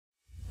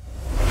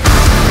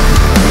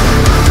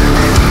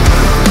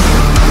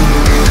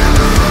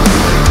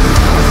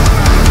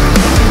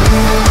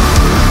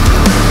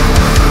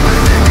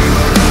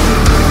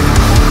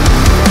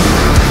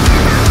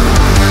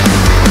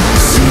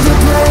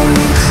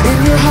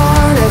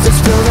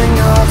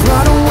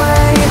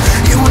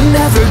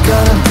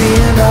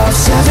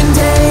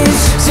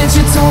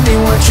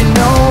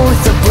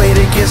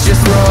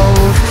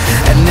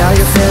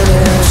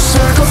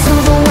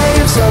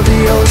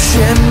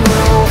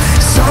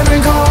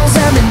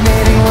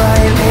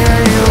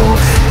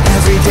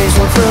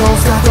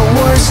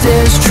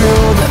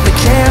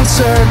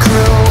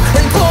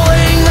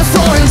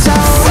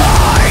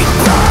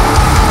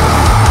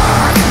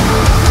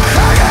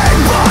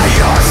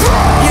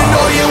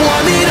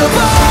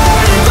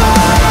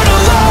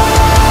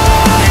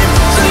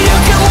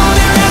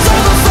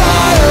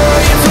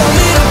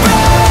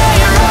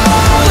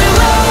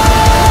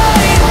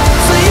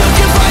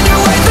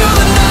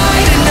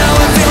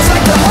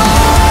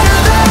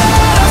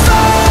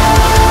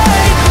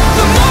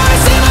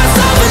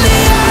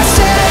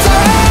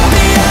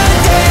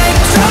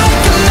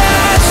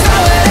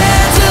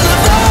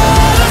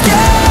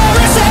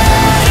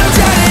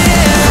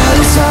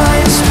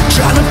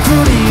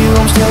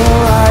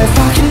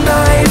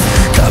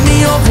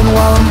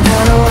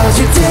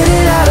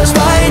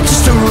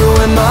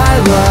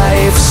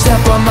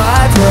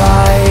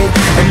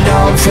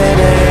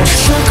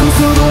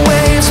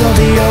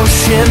the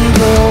ocean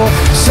blue.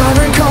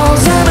 Siren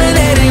calls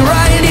emanating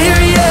right near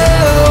you.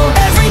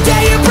 Every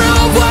day you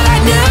prove what I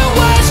knew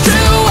was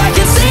true. I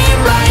can see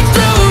right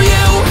through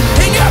you,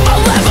 and you're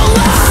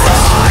malevolent.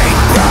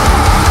 Fight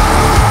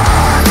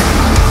back,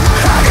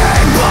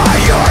 hanging by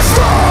your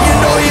throat. You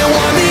know you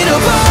want me to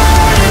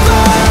burn and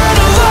burn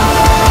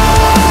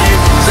alive,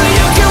 so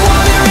you can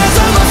warm your hands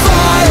on the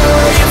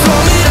fire. You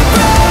told me to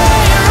pray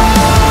your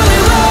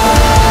holy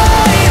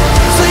light,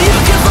 so you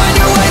can find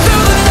your way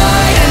through the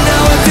night. And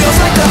now it feels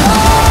like the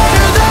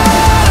harder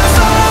that I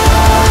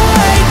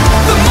fight,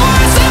 the more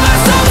I see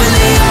myself in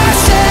the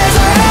ashes.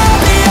 A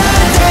happy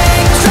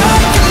ending.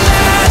 Strike a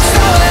match,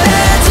 throw it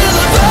into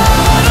the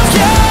pot of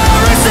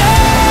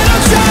kerosene.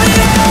 I'm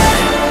drowning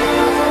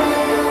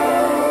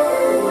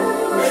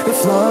in the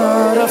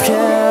flood of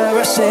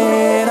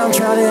kerosene. I'm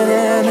drowning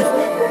in